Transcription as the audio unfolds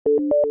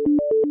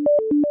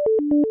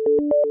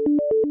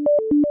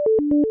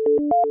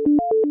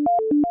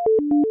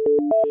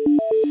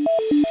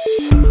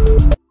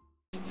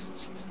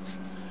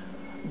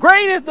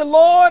Great is the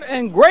Lord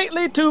and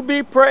greatly to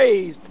be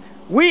praised.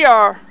 We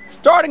are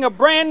starting a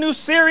brand new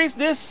series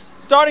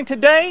starting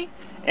today,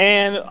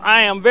 and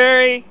I am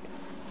very,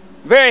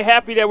 very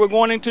happy that we're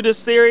going into this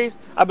series.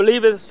 I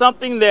believe it's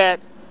something that,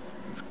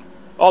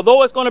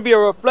 although it's going to be a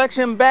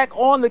reflection back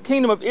on the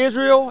kingdom of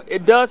Israel,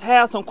 it does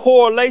have some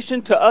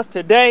correlation to us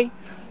today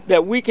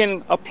that we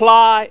can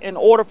apply in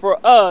order for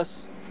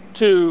us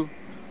to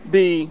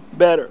be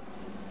better.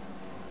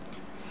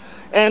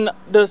 And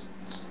this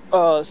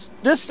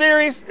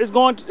series is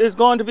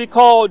going to be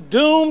called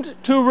Doomed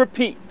to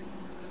Repeat.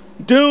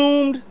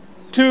 Doomed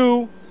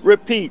to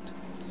Repeat.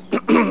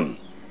 When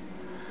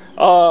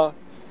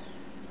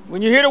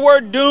you hear the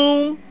word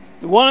doom,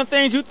 one of the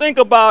things you think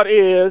about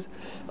is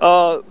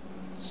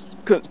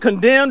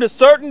condemned to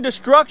certain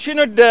destruction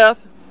or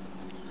death,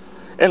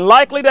 and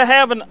likely to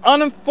have an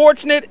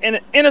unfortunate and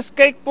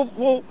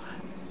inescapable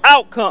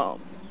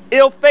outcome,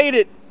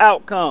 ill-fated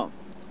outcome.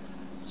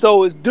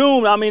 So it's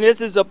doomed. I mean, this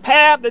is a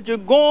path that you're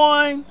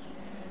going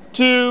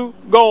to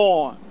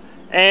go on.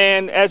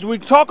 And as we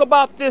talk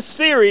about this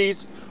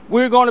series,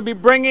 we're going to be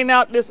bringing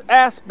out this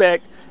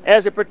aspect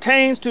as it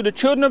pertains to the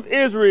children of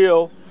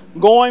Israel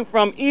going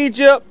from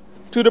Egypt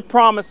to the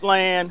promised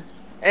land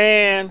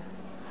and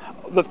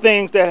the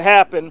things that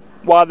happened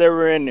while they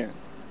were in there.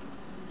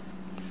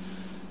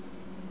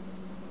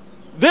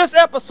 This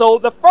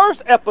episode, the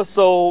first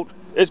episode,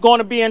 is going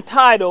to be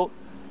entitled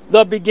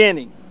The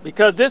Beginning,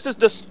 because this is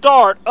the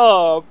start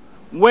of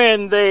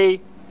when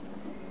they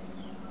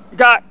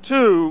got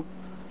to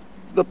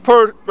the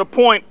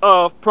point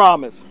of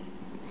promise.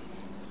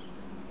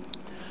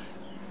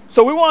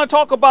 So we want to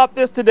talk about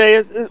this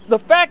today. The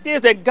fact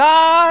is that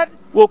God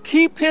will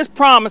keep his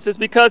promises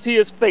because he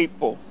is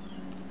faithful.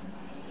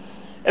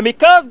 And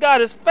because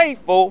God is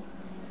faithful,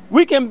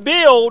 we can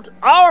build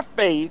our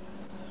faith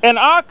and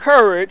our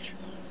courage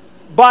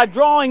by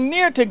drawing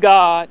near to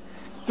God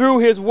through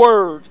his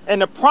word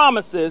and the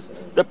promises,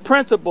 the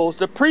principles,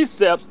 the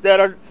precepts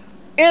that are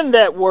in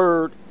that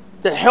word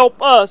to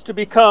help us to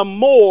become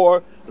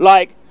more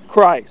like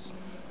Christ.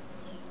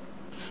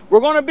 We're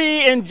going to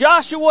be in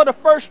Joshua, the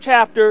first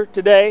chapter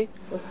today,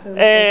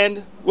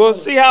 and we'll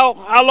see how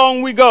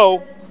long we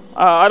go.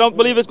 I don't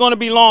believe it's going to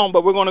be long,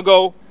 but we're going to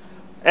go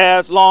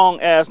as long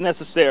as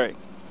necessary.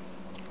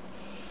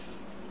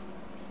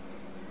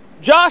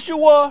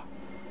 Joshua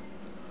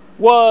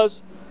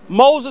was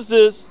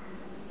Moses'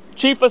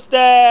 chief of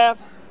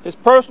staff, his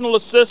personal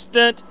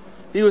assistant.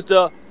 He was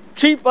the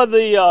chief of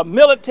the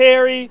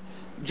military.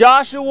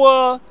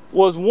 Joshua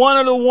was one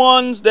of the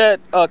ones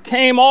that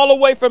came all the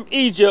way from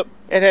Egypt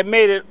and had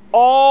made it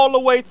all the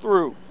way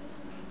through.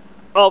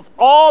 Of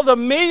all the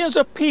millions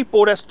of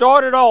people that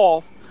started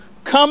off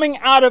coming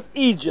out of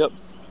Egypt,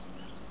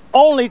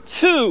 only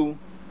two,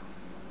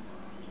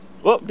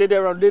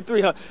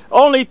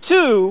 only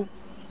two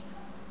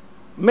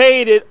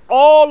made it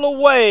all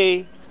the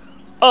way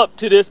up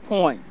to this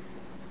point.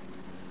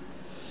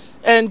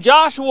 And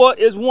Joshua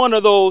is one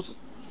of those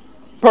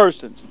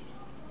persons.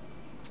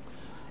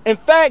 In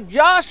fact,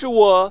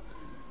 Joshua,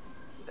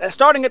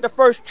 starting at the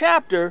first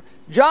chapter,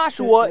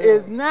 Joshua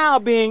is now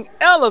being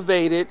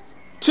elevated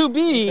to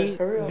be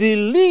the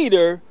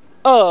leader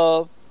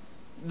of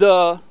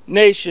the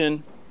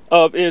nation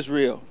of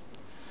Israel.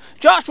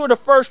 Joshua, the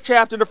first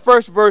chapter, the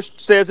first verse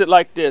says it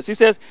like this. He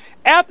says,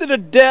 after the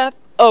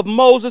death of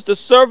Moses, the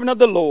servant of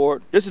the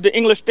Lord, this is the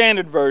English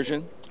Standard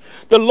Version,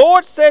 the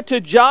Lord said to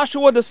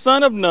Joshua, the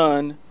son of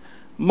Nun,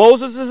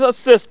 Moses'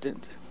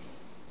 assistant,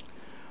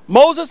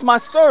 Moses, my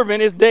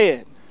servant, is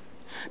dead.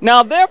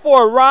 Now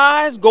therefore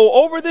arise,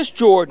 go over this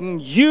Jordan,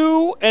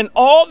 you and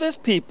all this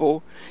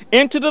people,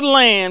 into the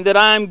land that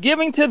I am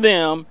giving to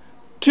them,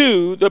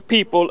 to the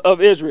people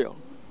of Israel.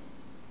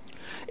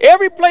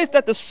 Every place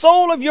that the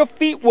sole of your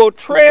feet will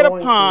tread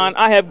upon,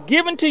 I have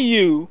given to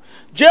you,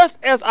 just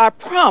as I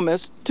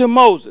promised to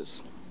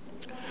Moses.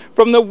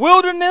 From the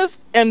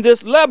wilderness and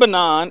this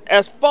Lebanon,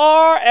 as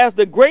far as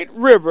the great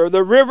river,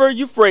 the river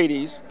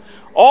Euphrates,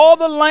 all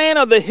the land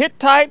of the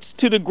Hittites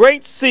to the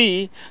great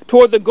sea,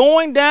 toward the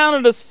going down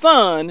of the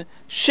sun,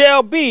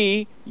 shall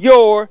be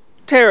your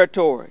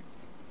territory.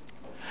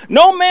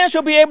 No man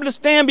shall be able to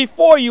stand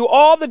before you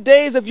all the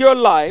days of your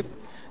life.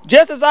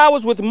 Just as I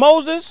was with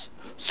Moses,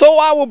 so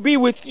I will be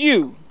with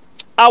you.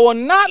 I will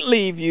not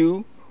leave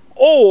you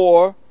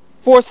or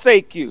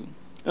forsake you.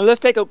 And let's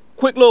take a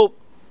quick little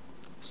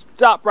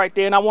stop right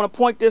there, and I want to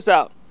point this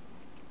out.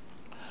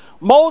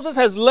 Moses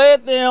has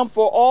led them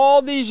for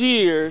all these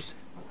years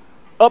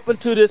up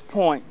until this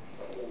point.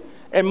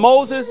 And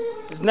Moses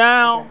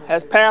now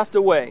has passed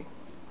away.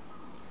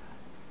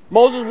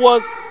 Moses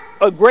was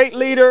a great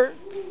leader,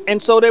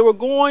 and so they are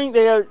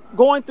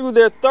going through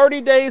their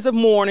 30 days of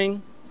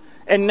mourning,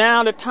 and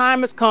now the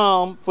time has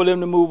come for them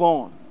to move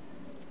on.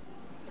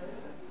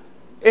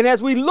 And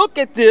as we look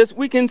at this,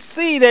 we can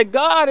see that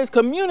God is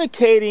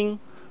communicating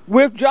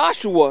with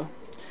Joshua,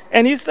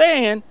 and he's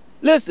saying,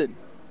 listen,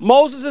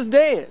 Moses is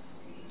dead.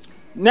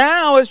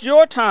 Now it's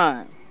your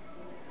time.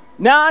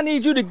 Now I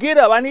need you to get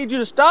up. I need you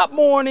to stop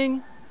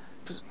mourning,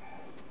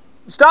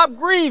 stop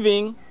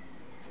grieving,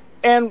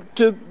 and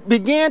to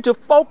begin to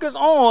focus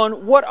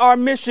on what our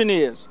mission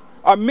is.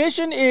 Our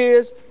mission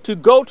is to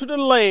go to the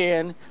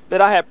land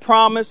that I had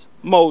promised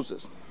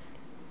Moses.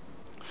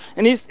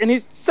 And he's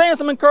saying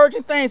some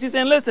encouraging things. He's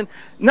saying, listen,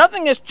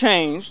 nothing has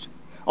changed.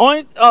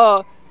 Only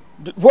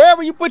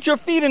wherever you put your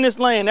feet in this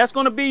land, that's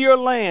going to be your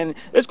land.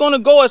 It's going to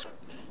go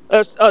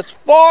as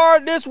far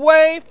this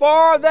way,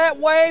 far that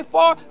way,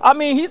 far. I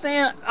mean, he's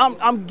saying,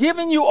 I'm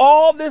giving you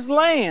all this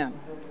land.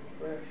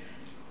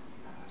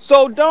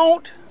 So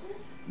don't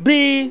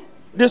be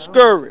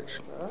discouraged.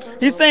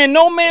 He's saying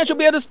no man shall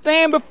be able to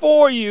stand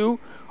before you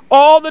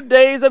all the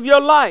days of your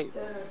life.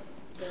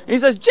 And he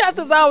says, just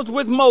as I was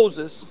with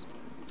Moses,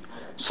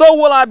 so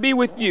will I be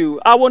with you.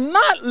 I will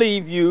not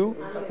leave you,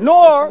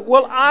 nor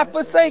will I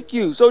forsake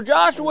you. So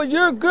Joshua,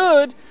 you're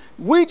good.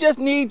 We just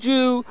need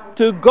you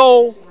to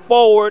go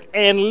forward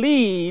and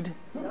lead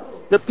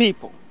the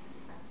people.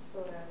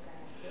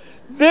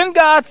 Then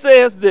God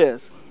says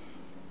this.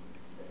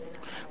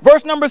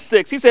 Verse number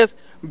 6, he says,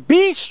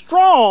 be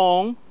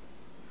strong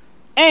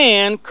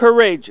and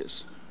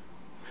courageous,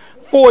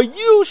 for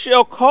you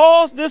shall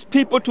cause this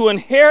people to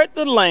inherit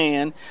the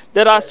land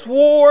that I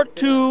swore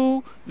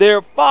to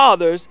their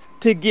fathers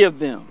to give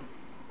them.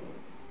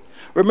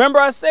 Remember,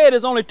 I said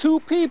there's only two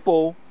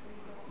people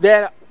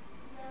that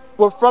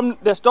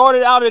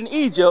started out in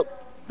Egypt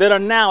that are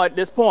now at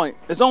this point.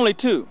 There's only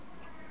two.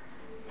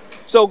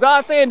 So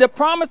God's saying the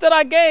promise that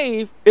I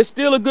gave is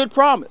still a good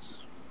promise.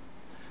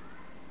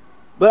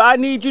 But I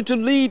need you to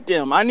lead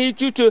them. I need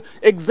you to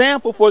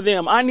example for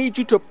them. I need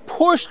you to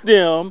push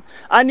them.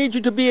 I need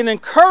you to be an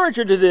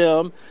encourager to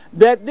them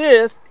that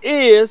this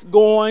is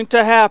going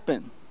to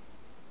happen.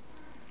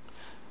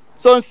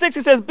 So in 6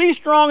 he says, be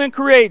strong and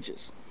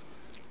courageous.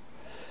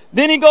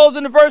 Then he goes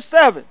into verse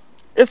 7.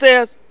 It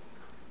says,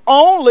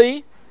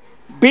 only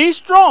be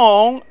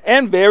strong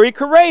and very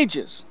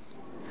courageous,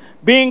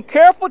 being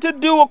careful to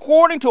do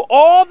according to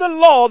all the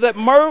law that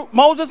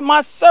Moses my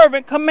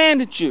servant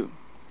commanded you.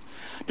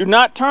 Do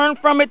not turn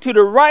from it to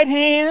the right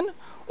hand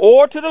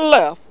or to the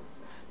left,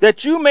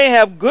 that you may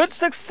have good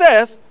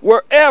success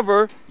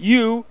wherever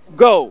you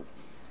go.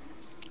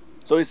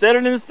 So he said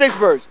it in the 6th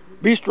verse,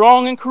 be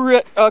strong and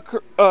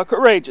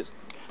courageous.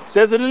 He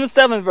says it in the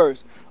 7th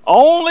verse,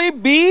 only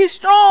be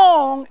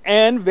strong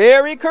and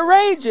very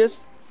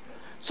courageous.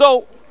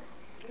 So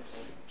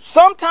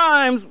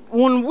sometimes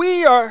when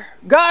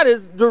God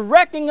is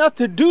directing us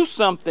to do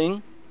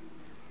something,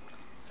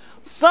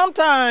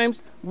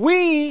 sometimes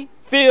we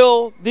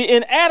feel the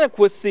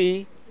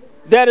inadequacy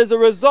that is a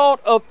result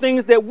of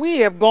things that we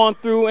have gone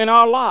through in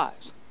our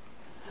lives.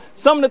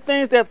 Some of the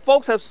things that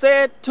folks have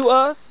said to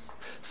us,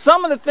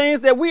 some of the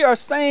things that we are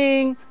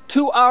saying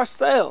to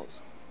ourselves.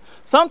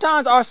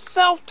 Sometimes our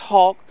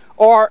self-talk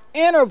or our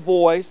inner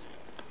voice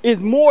is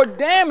more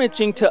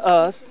damaging to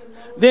us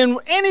than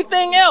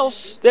anything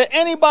else that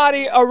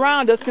anybody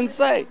around us can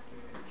say.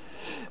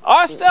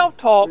 Our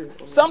self-talk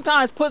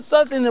sometimes puts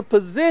us in a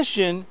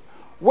position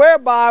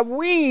whereby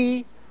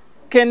we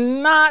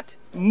cannot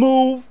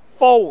move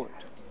forward.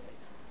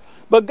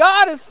 But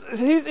God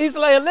he's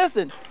like,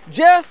 listen,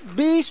 just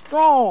be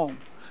strong.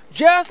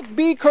 Just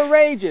be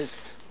courageous.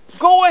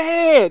 Go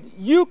ahead.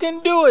 You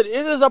can do it.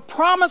 It is a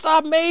promise I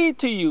made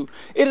to you.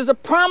 It is a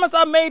promise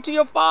I made to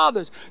your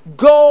fathers.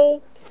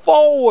 Go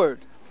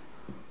forward.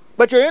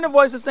 But your inner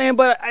voice is saying,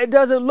 but it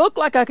doesn't look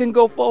like I can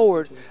go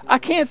forward. I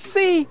can't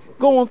see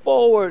going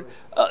forward.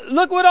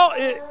 Look what all,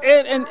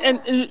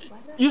 and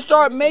you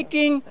start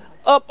making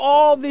up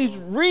all these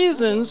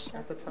reasons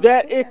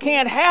that it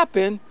can't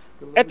happen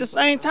at the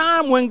same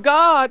time when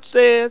God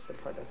says,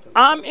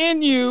 I'm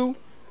in you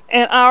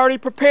and I already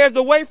prepared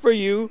the way for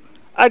you.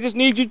 I just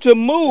need you to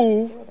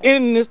move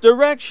in this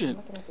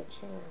direction.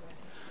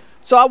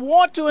 So I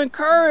want to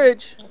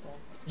encourage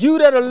you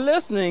that are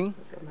listening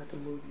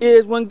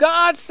is when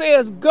God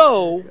says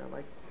go,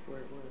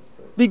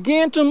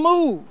 begin to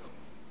move.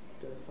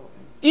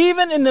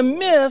 Even in the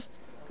midst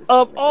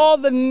of all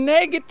the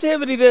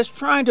negativity that's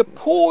trying to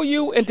pull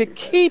you and to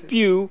keep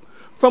you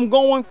from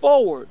going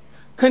forward.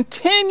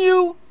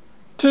 Continue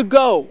to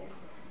go.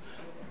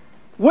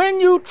 When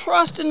you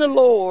trust in the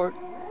Lord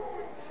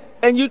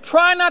and you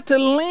try not to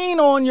lean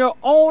on your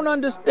own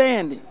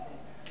understanding,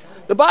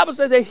 the Bible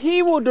says that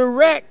He will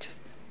direct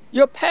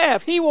your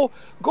path. He will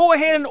go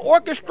ahead and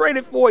orchestrate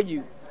it for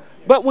you.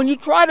 But when you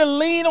try to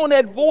lean on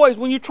that voice,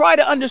 when you try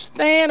to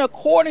understand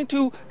according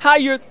to how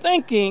you're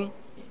thinking,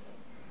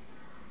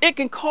 it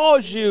can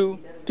cause you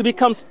to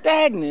become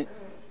stagnant,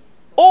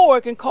 or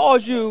it can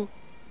cause you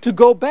to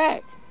go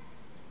back.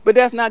 But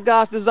that's not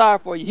God's desire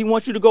for you. He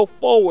wants you to go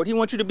forward. He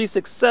wants you to be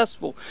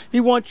successful.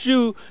 He wants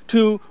you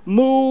to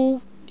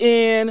move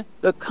in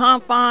the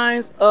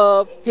confines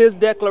of His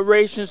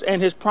declarations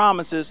and His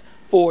promises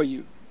for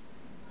you.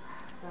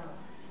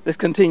 Let's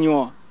continue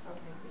on.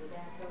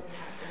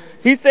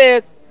 He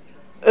says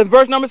in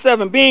verse number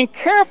 7, being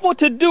careful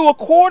to do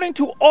according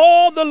to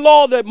all the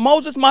law that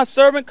Moses my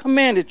servant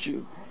commanded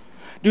you.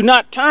 Do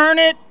not turn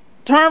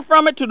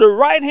from it to the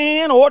right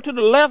hand or to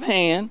the left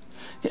hand,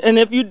 And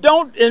if you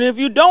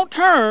don't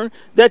turn,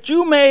 that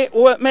you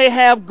may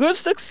have good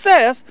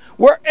success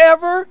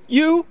wherever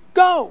you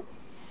go.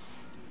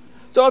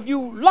 So if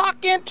you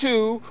lock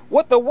into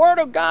what the Word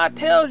of God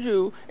tells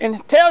you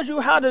and tells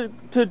you how to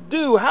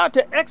do, how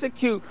to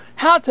execute,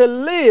 how to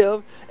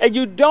live, and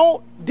you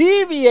don't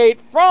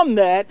deviate from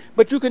that,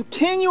 but you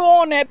continue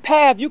on that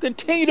path, you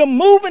continue to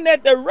move in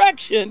that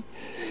direction,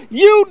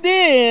 you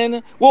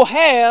then will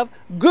have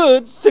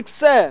good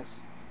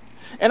success.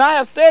 And I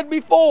have said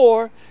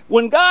before,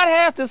 when God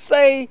has to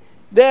say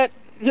that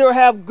you'll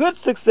have good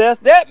success,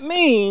 that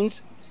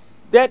means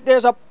that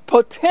there's a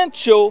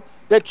potential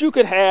that you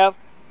could have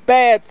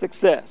bad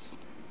success.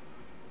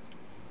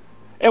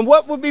 And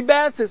what would be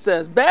bad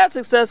success? Bad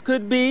success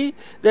could be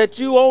that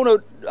you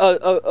own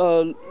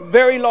a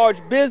very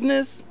large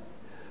business,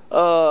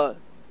 considered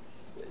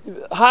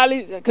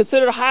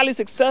highly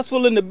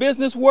successful in the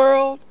business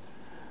world,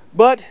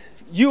 but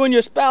you and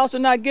your spouse are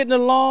not getting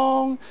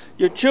along.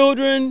 Your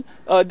children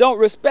don't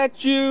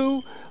respect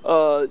you.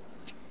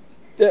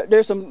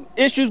 There's some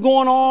issues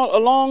going on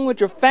along with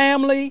your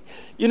family.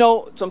 You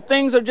know, some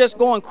things are just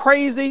going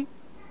crazy.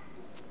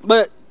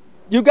 But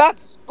you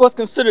got what's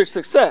considered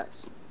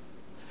success.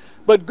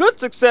 But good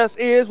success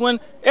is when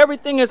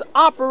everything is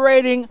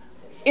operating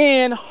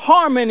in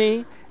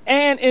harmony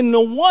and in the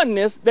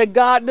oneness that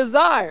God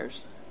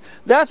desires.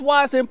 That's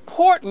why it's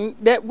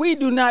important that we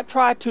do not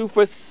try to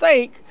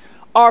forsake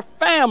our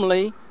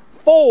family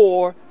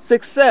for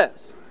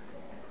success.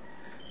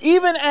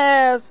 Even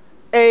as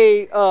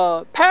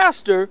a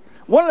pastor,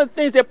 one of the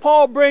things that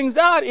Paul brings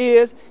out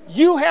is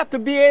you have to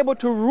be able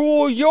to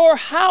rule your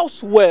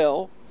house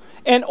well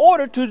in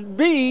order to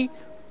be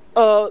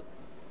a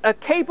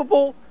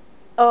capable,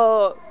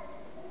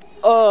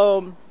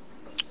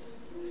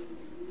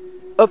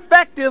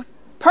 effective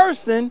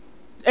person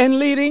in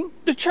leading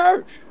the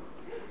church.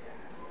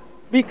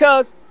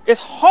 Because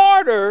it's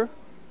harder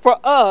for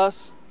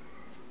us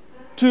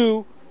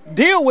to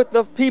deal with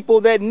the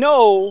people that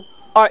know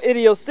our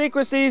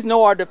idiosyncrasies,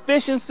 know our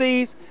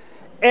deficiencies,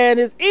 and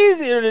it's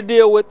easier to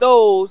deal with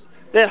those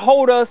that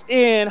hold us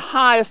in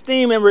high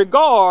esteem and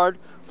regard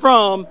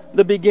from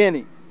the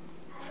beginning.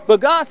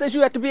 But God says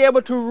you have to be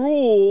able to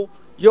rule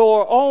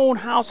your own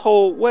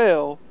household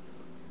well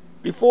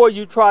before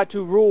you try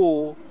to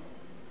rule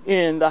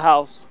in the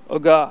house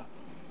of God.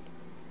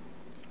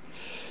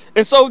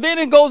 And so then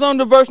it goes on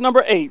to verse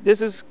number 8.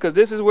 This is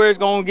where it's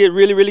going to get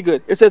really, really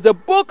good. It says, the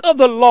book of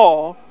the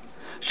law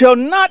shall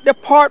not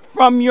depart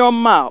from your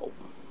mouth,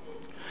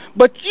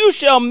 but you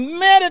shall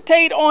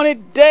meditate on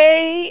it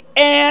day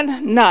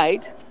and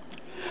night,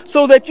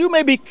 so that you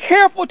may be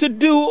careful to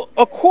do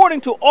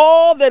according to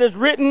all that is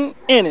written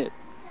in it.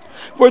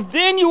 For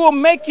then you will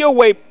make your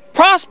way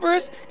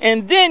prosperous,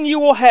 and then you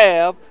will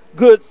have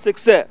good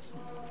success.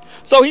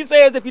 So he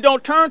says, if you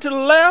don't turn to the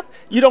left,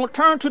 you don't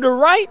turn to the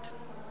right,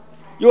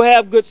 you'll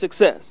have good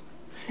success.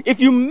 If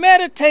you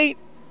meditate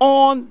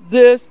on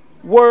this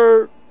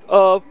word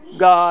of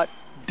God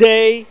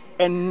day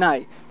and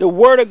night, the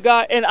word of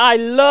God, and I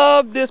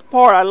love this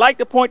part. I like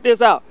to point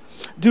this out.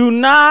 Do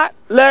not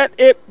let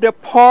it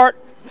depart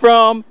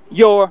from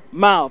your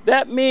mouth.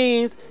 That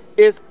means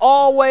it's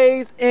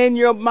always in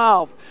your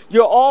mouth.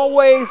 You're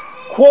always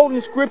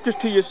quoting scriptures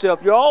to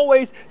yourself. You're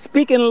always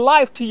speaking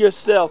life to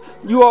yourself.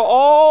 You are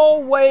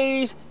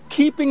always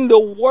keeping the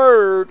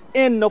word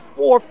in the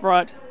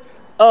forefront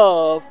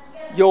of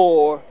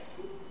your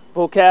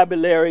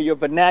vocabulary, your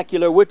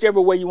vernacular, whichever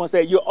way you want to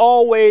say it. You're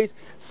always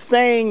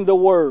saying the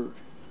word.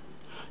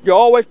 You're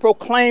always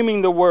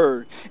proclaiming the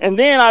word. And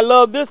then I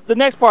love this, the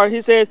next part.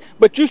 He says,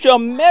 but you shall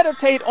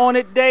meditate on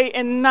it day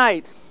and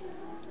night.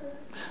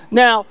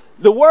 Now,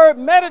 the word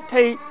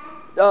meditate,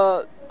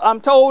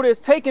 I'm told, is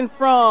taken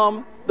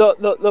from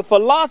the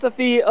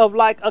philosophy of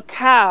like a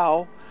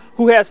cow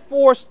who has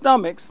 4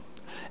 stomachs.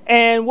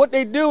 And what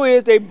they do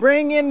is they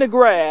bring in the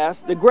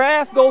grass. The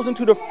grass goes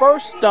into the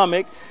first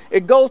stomach.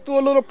 It goes through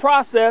a little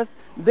process.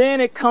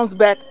 Then it comes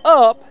back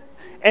up.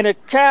 And the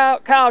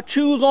cow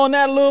chews on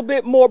that a little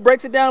bit more,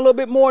 breaks it down a little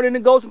bit more, then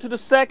it goes into the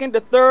second, the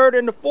third,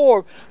 and the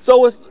fourth.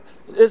 So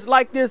it's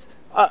like this,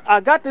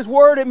 I got this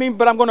word in me,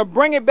 but I'm going to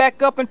bring it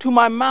back up into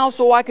my mouth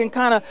so I can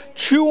kind of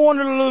chew on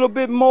it a little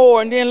bit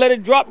more, and then let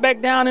it drop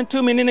back down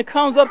into me, and then it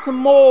comes up some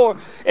more.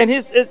 And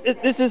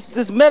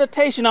this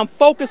meditation I'm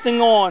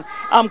focusing on.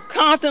 I'm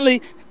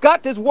constantly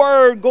got this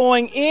word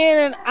going in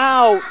and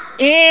out,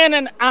 in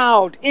and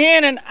out,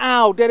 in and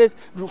out, that is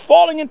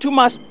falling into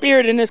my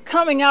spirit and is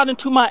coming out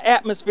into my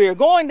atmosphere,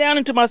 going down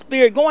into my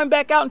spirit, going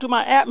back out into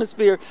my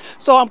atmosphere.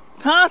 So I'm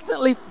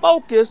constantly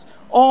focused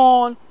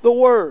on the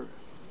word.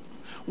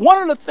 One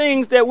of the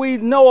things that we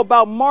know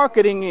about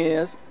marketing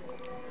is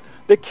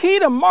the key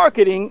to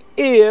marketing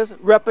is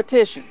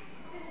repetition.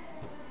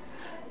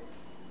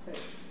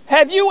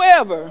 Have you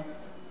ever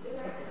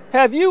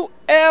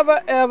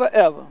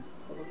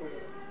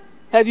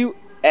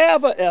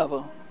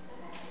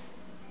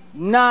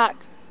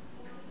not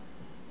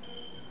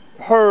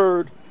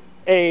heard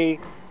a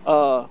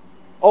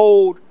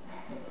old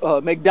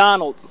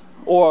McDonald's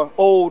or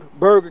old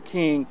Burger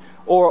King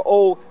or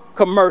old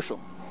commercial.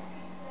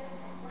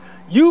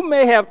 You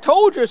may have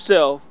told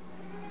yourself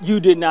you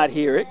did not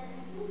hear it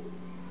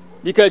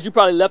because you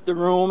probably left the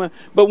room,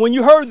 but when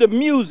you heard the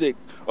music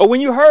or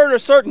when you heard a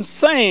certain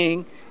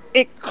saying,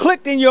 it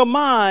clicked in your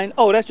mind,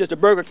 oh, that's just a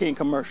Burger King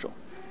commercial.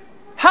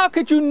 How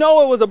could you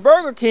know it was a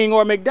Burger King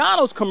or a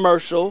McDonald's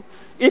commercial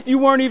if you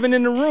weren't even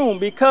in the room?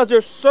 Because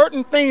there's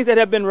certain things that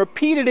have been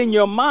repeated in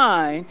your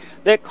mind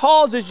that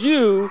causes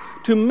you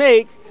to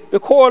make the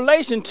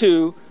correlation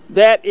to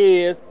that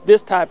is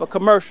this type of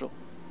commercial.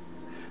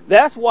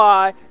 That's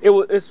why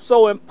it's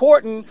so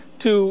important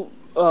to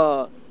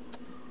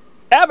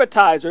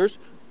advertisers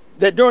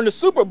that during the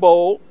Super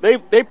Bowl, they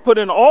put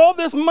in all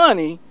this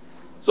money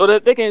so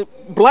that they can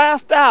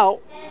blast out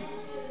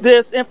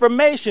this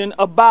information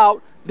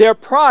about their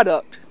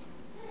product.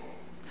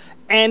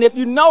 And if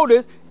you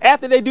notice,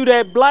 after they do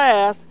that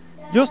blast,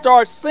 you'll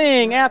start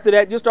seeing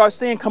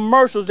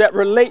commercials that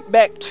relate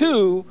back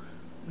to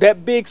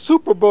that big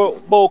Super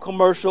Bowl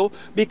commercial,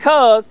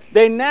 because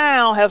they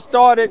now have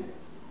started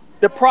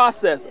the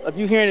process of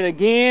you hearing it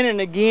again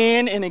and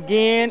again and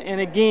again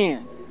and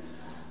again.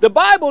 The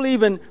Bible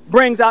even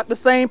brings out the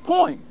same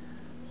point.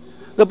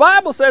 The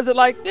Bible says it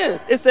like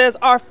this. It says,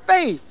 our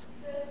faith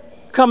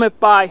cometh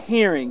by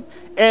hearing.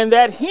 And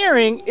that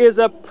hearing is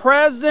a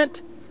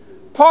present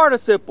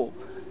participle.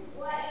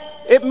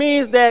 It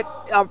means that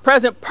a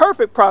present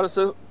perfect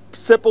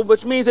participle,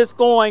 which means it's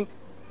going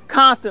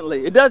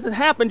constantly. It doesn't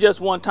happen just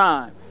one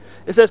time.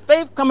 It says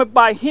faith cometh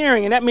by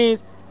hearing, and that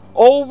means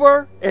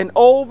over and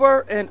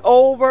over and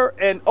over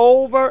and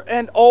over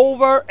and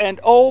over and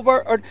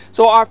over.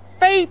 So our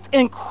faith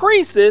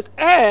increases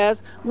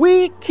as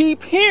we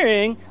keep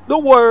hearing the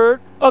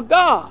word of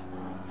God.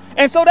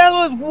 And so that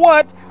was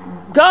what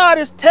God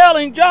is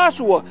telling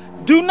Joshua.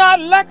 Do not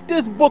let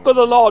this book of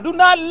the law, do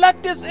not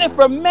let this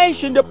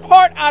information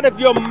depart out of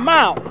your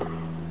mouth.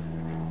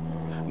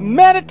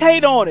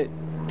 Meditate on it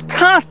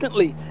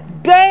constantly,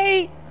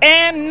 day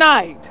and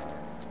night.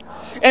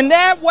 And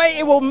that way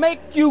it will make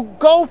you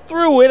go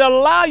through it,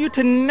 allow you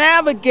to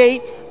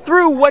navigate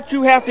through what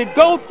you have to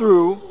go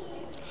through,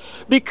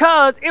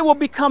 because it will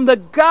become the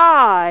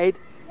guide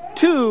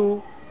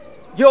to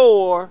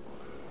your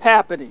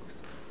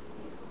happenings.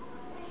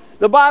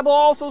 The Bible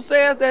also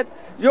says that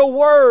your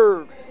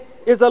word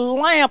is a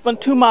lamp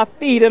unto my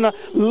feet and a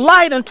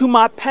light unto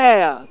my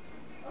path.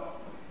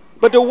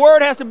 But the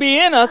word has to be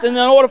in us in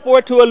order for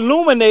it to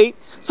illuminate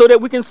so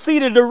that we can see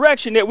the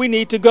direction that we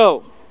need to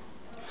go.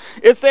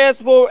 It says,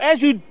 for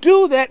as you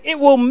do that, it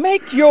will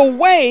make your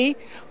way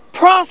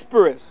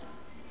prosperous,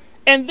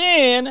 and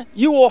then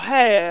you will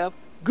have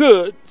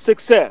good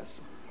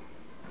success.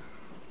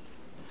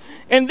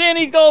 And then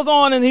he goes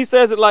on and he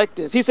says it like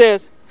this. He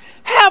says,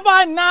 have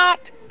I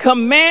not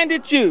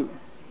commanded you?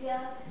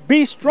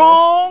 Be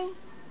strong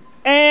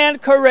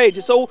and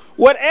courageous. So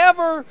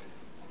whatever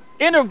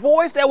inner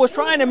voice that was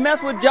trying to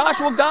mess with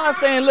Joshua, God's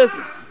saying,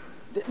 listen,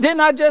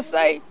 didn't I just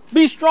say,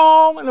 be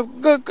strong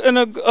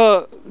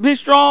be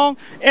strong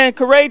and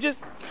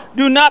courageous?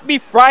 Do not be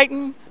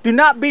frightened. Do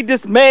not be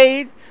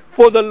dismayed.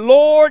 For the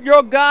Lord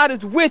your God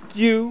is with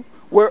you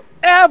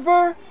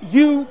wherever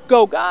you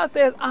go. God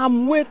says,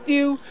 I'm with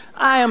you.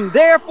 I am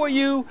there for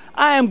you.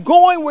 I am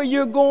going where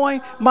you're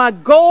going. My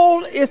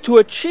goal is to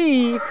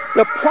achieve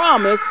the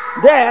promise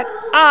that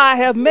I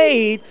have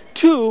made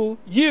to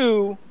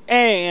you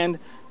and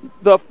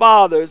the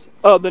fathers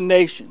of the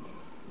nation.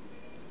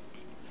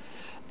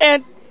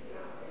 And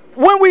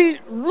when we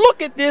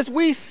look at this,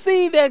 we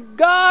see that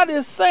God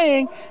is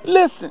saying,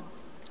 listen,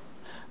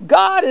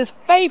 God is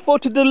faithful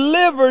to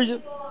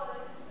deliver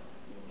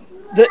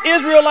the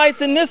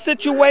Israelites in this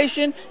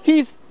situation.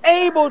 He's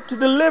able to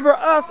deliver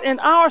us in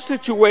our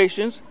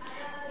situations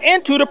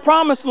into the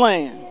promised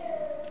land.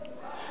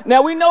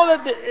 Now we know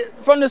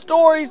that from the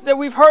stories that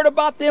we've heard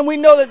about them, we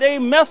know that they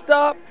messed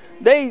up.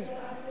 They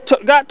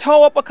got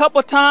towed up a couple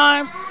of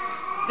times.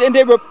 Then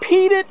they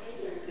repeated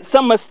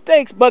some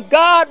mistakes, but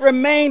God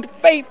remained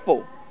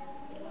faithful.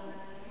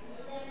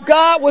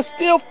 God was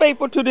still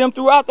faithful to them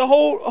throughout the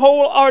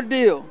whole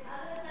ordeal.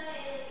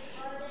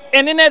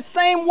 And in that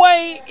same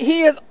way,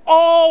 he is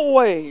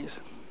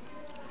always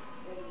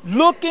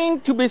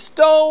looking to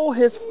bestow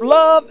his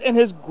love and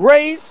his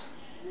grace.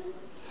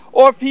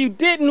 Or if he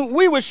didn't,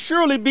 we would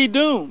surely be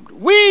doomed.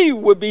 We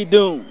would be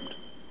doomed.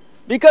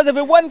 Because if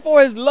it wasn't for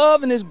his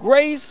love and his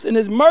grace and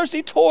his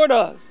mercy toward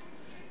us,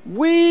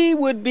 we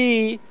would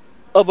be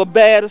of a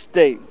bad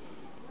estate.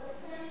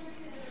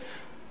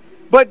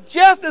 But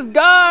just as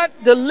God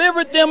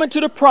delivered them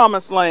into the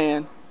promised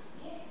land,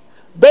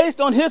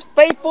 based on his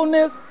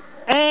faithfulness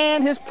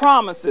and his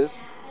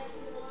promises,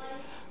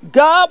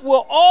 God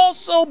will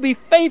also be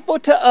faithful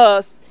to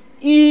us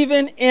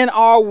even in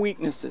our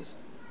weaknesses.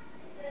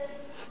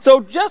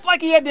 So just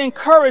like he had to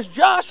encourage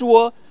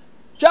Joshua,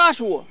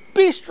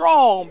 be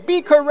strong,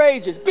 be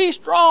courageous, be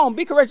strong,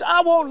 be courageous.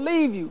 I won't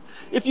leave you.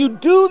 If you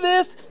do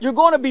this, you're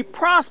going to be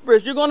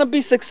prosperous. You're going to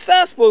be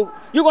successful.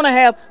 You're going to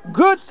have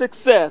good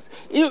success.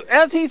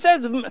 As he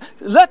says,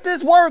 let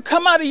this word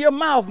come out of your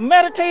mouth.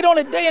 Meditate on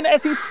it day and night.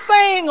 As he's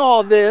saying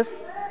all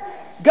this,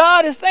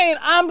 God is saying,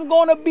 I'm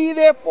going to be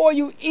there for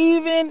you.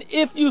 Even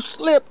if you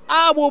slip,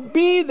 I will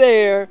be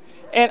there.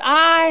 And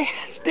I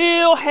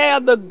still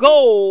have the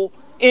goal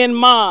in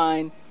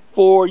mind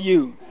for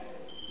you.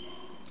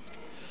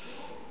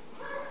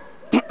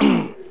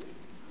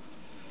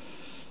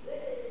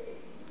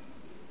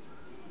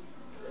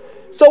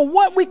 So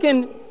what we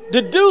can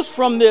deduce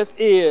from this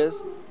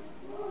is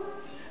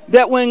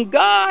that when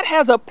God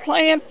has a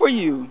plan for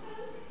you,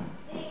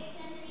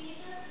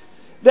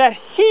 that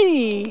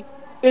he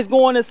is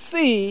going to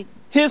see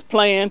his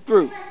plan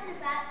through.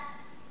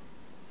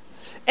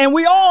 And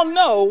we all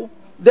know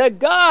that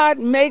God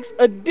makes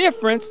a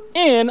difference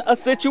in a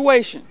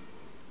situation.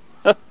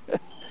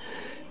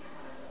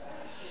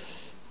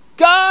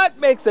 God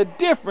makes a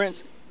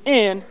difference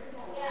in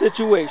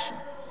situation.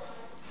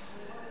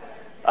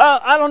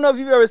 I don't know if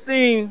you've ever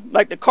seen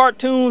like the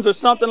cartoons or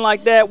something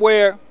like that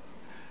where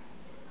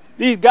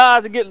these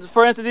guys are getting,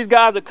 for instance, these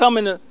guys are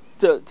coming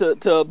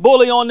to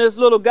bully on this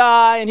little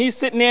guy, and he's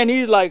sitting there and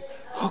he's like,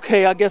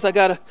 okay, I guess I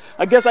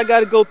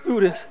gotta go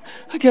through this.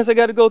 I guess I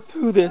gotta go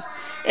through this.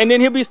 And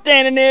then he'll be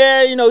standing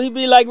there, you know, he'll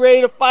be like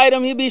ready to fight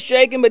him. He'll be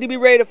shaking, but he'll be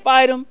ready to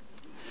fight him.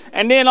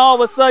 And then all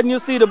of a sudden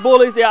you'll see the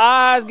bullies, their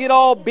eyes get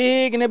all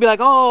big, and they'll be like,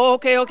 oh,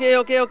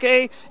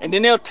 okay. And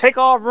then they'll take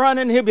off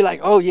running, and he'll be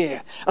like, oh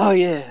yeah.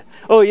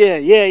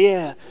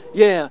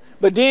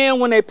 But then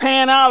when they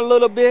pan out a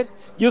little bit,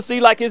 you'll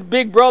see like his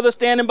big brother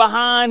standing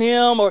behind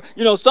him, or,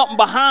 you know, something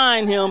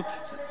behind him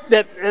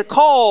that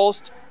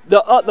caused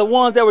the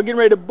ones that were getting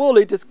ready to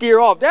bully to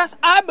scare off.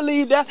 I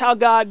believe that's how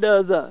God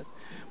does us.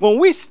 When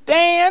we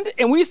stand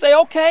and we say,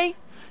 okay,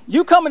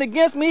 you coming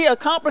against me,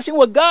 accomplishing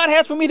what God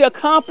has for me to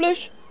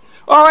accomplish.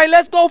 All right,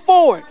 let's go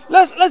forward.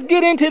 Let's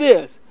get into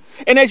this.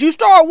 And as you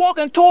start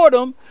walking toward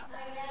them,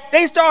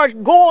 they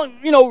start going,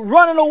 you know,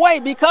 running away,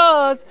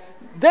 because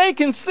they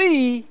can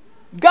see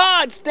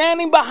God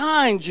standing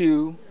behind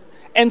you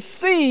and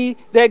see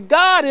that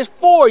God is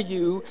for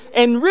you,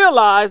 and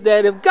realize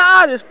that if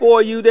God is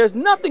for you, there's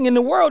nothing in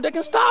the world that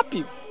can stop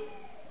you.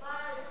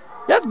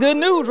 That's good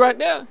news right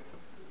there.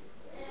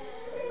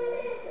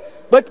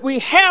 But we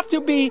have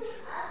to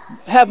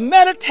have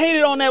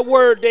meditated on that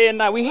word day and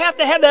night. We have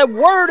to have that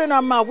word in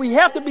our mouth. We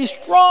have to be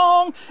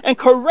strong and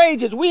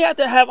courageous. We have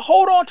to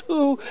hold on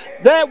to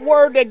that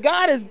word that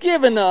God has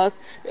given us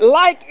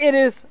like it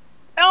is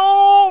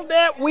all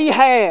that we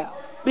have,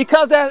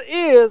 because that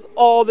is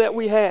all that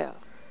we have.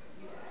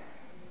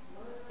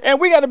 And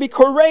we got to be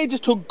courageous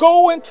to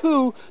go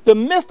into the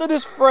midst of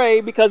this fray,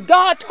 because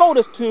God told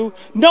us to,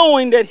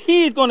 knowing that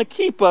he's going to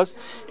keep us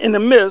in the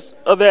midst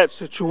of that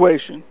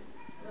situation.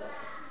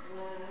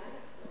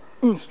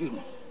 Excuse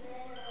me.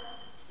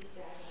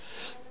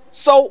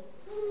 So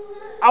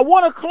I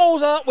want to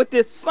close out with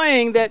this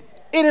saying that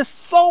it is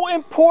so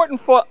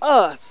important for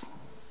us,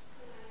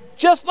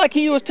 just like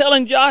he was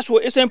telling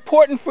Joshua, it's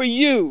important for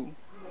you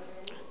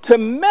to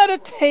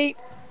meditate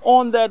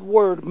on that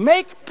word.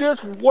 Make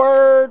this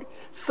word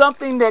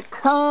something that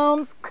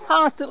comes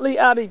constantly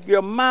out of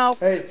your mouth,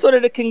 so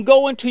that it can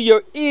go into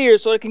your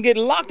ears, so it can get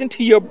locked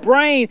into your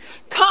brain.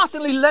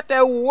 Constantly let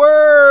that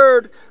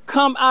word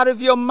come out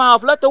of your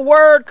mouth. Let the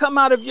word come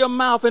out of your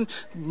mouth and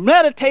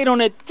meditate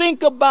on it.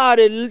 Think about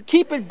it.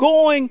 Keep it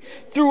going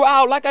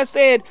throughout. Like I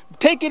said,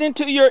 take it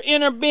into your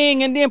inner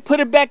being and then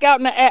put it back out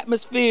in the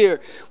atmosphere.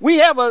 We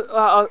have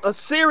a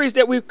series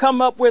that we've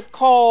come up with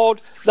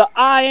called the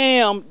I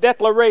Am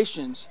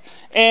Declarations.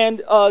 And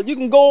you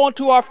can go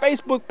onto our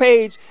Facebook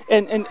page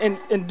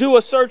and do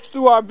a search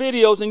through our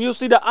videos, and you'll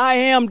see the I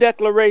Am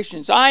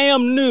Declarations. I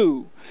am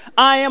new.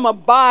 I am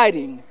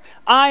abiding.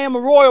 I am a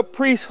royal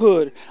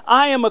priesthood.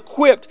 I am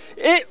equipped.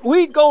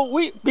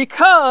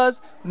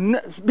 Because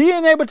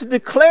being able to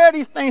declare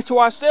these things to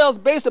ourselves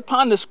based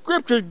upon the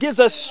scriptures gives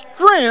us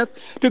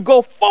strength to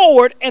go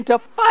forward and to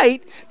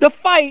fight the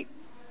fight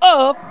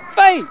of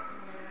faith.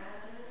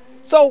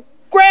 So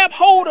grab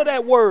hold of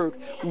that word.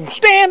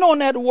 Stand on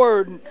that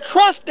word.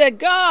 Trust that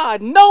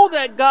God, know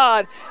that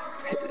God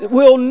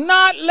will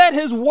not let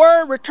his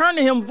word return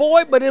to him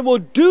void, but it will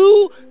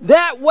do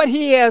that what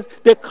he has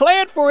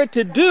declared for it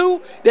to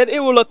do, that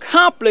it will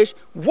accomplish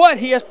what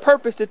he has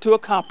purposed it to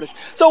accomplish.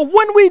 So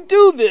when we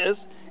do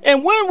this,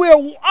 and when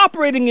we're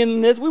operating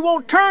in this, we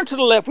won't turn to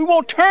the left, we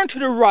won't turn to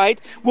the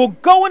right, we'll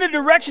go in the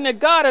direction that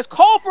God has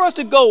called for us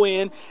to go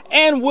in,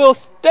 and we'll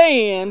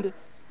stand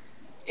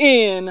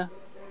in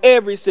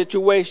every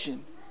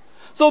situation.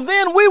 So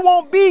then we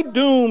won't be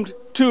doomed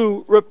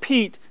to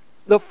repeat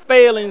the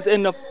failings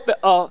and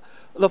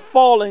the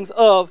fallings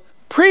of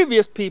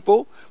previous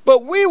people,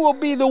 but we will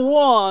be the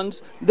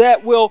ones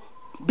that will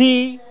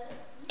be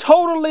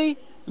totally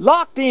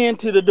locked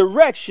into the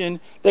direction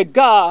that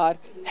God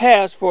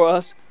has for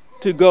us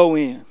to go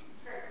in.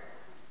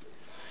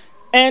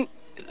 And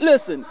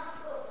listen,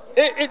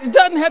 it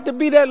doesn't have to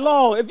be that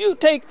long. If you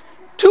take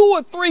 2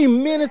 or 3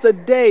 minutes a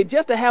day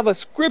just to have a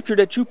scripture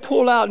that you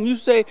pull out and you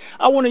say,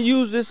 I want to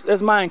use this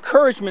as my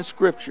encouragement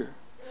scripture.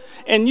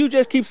 and you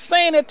just keep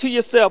saying it to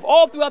yourself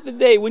all throughout the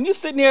day. When you're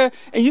sitting there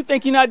and you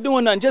think you're not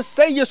doing nothing, just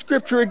say your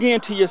scripture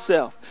again to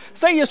yourself.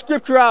 Say your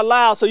scripture out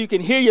loud so you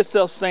can hear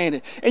yourself saying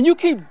it. And you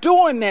keep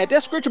doing that.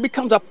 That scripture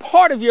becomes a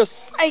part of your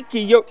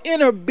psyche, your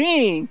inner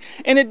being.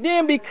 And it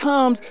then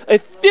becomes a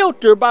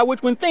filter by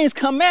which when things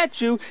come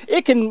at you,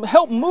 it can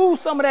help move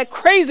some of that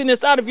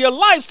craziness out of your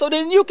life so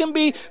then you can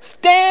be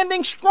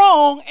standing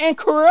strong and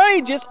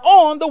courageous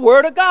on the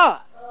word of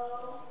God.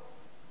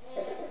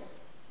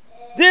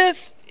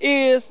 This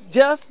is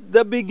just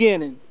the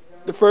beginning,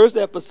 the first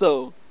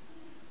episode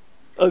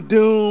of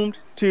Doomed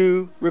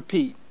to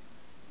Repeat.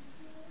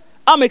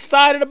 I'm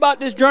excited about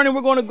this journey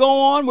we're going to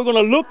go on. We're going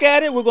to look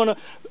at it. We're going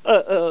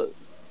to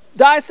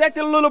dissect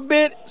it a little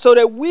bit so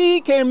that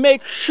we can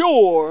make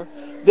sure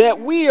that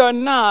we are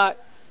not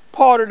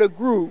part of the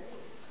group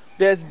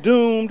that's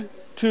doomed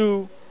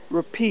to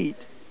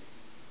repeat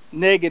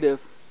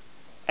negative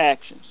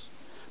actions,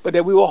 but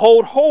that we will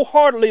hold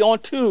wholeheartedly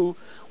onto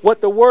what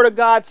the Word of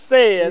God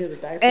says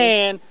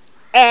and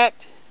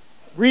act,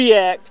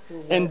 react,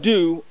 and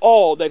do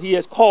all that He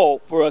has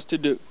called for us to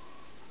do.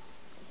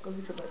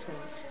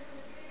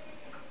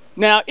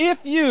 Now,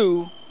 if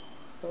you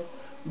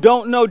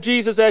don't know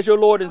Jesus as your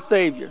Lord and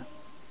Savior,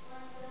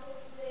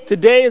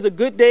 today is a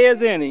good day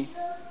as any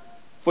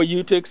for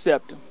you to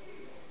accept Him.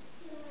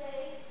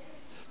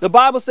 The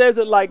Bible says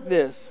it like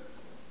this.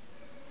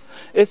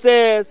 It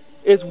says,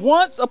 "It's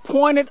once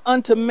appointed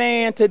unto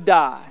man to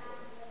die,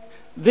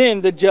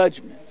 then the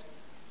judgment."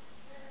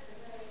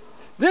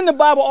 Then the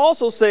Bible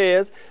also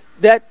says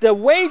that the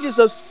wages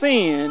of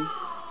sin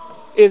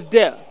is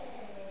death,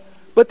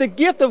 but the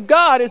gift of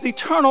God is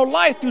eternal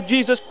life through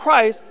Jesus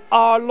Christ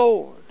our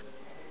Lord.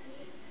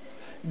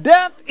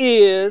 Death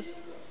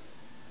is,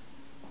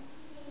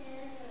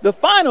 the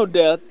final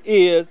death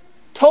is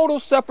total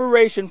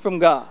separation from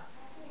God.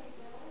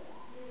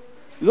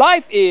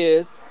 Life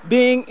is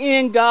being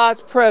in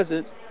God's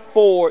presence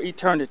for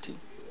eternity.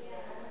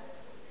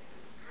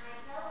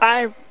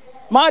 My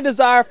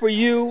desire for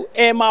you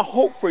and my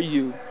hope for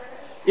you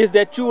is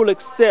that you will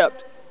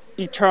accept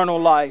eternal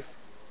life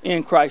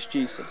in Christ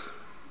Jesus.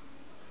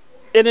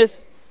 And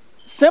it's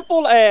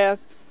simple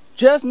as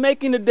just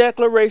making the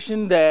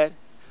declaration that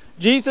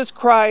Jesus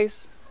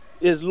Christ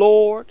is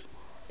Lord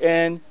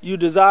and you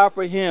desire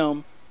for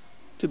Him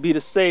to be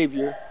the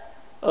Savior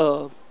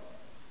of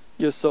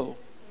your soul.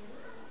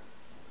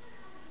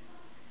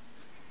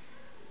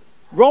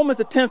 Romans,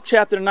 the 10th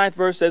chapter, the 9th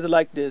verse says it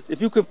like this.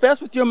 "If you confess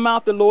with your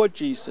mouth the Lord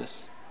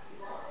Jesus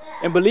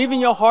and believe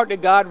in your heart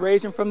that God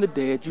raised Him from the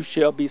dead, you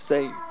shall be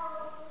saved."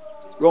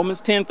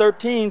 Romans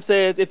 10:13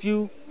 says, "If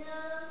you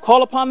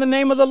call upon the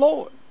name of the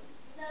Lord,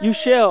 you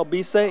shall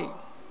be saved."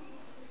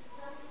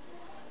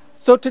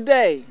 So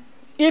today,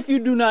 if you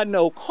do not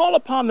know, call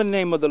upon the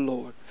name of the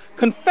Lord.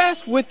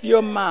 Confess with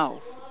your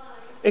mouth.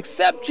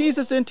 Accept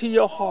Jesus into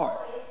your heart.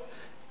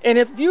 And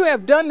if you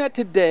have done that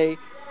today,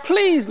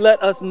 please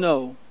let us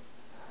know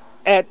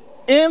at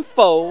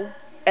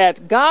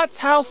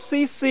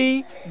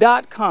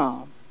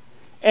info@godshousecc.com,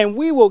 and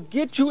we will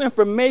get you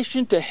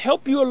information to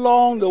help you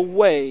along the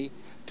way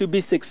to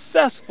be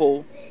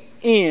successful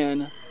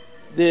in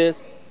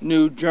this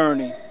new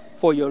journey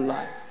for your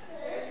life.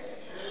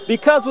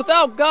 Because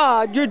without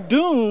God, you're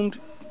doomed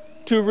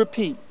to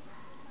repeat.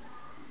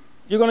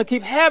 You're going to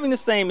keep having the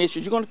same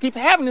issues. You're going to keep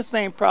having the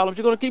same problems.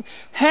 You're going to keep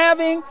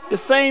having the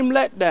same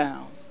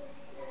letdowns.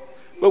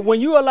 But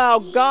when you allow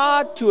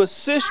God to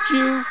assist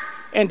you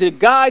and to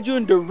guide you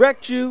and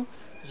direct you,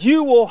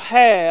 you will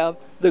have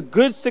the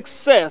good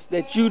success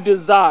that you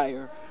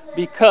desire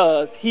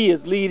because He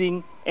is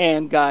leading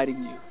and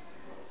guiding you.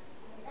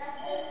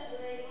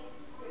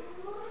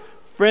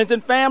 Friends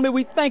and family,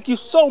 we thank you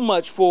so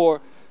much for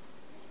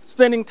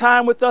spending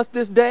time with us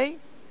this day.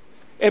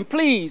 And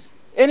please,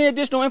 any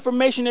additional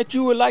information that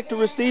you would like to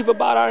receive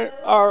about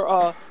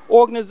our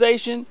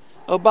organization,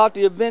 about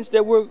the events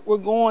that we're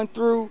going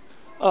through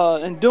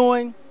and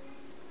doing,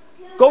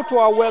 go to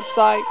our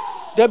website,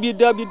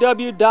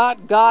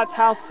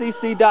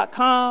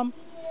 www.godshousecc.com,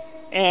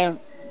 and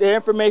the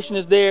information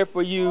is there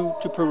for you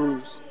to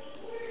peruse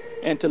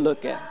and to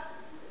look at.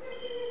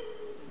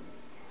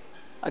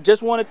 I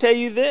just want to tell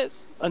you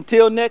this,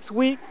 until next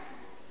week,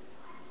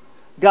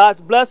 God's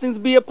blessings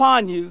be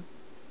upon you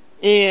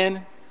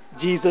in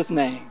Jesus'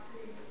 name.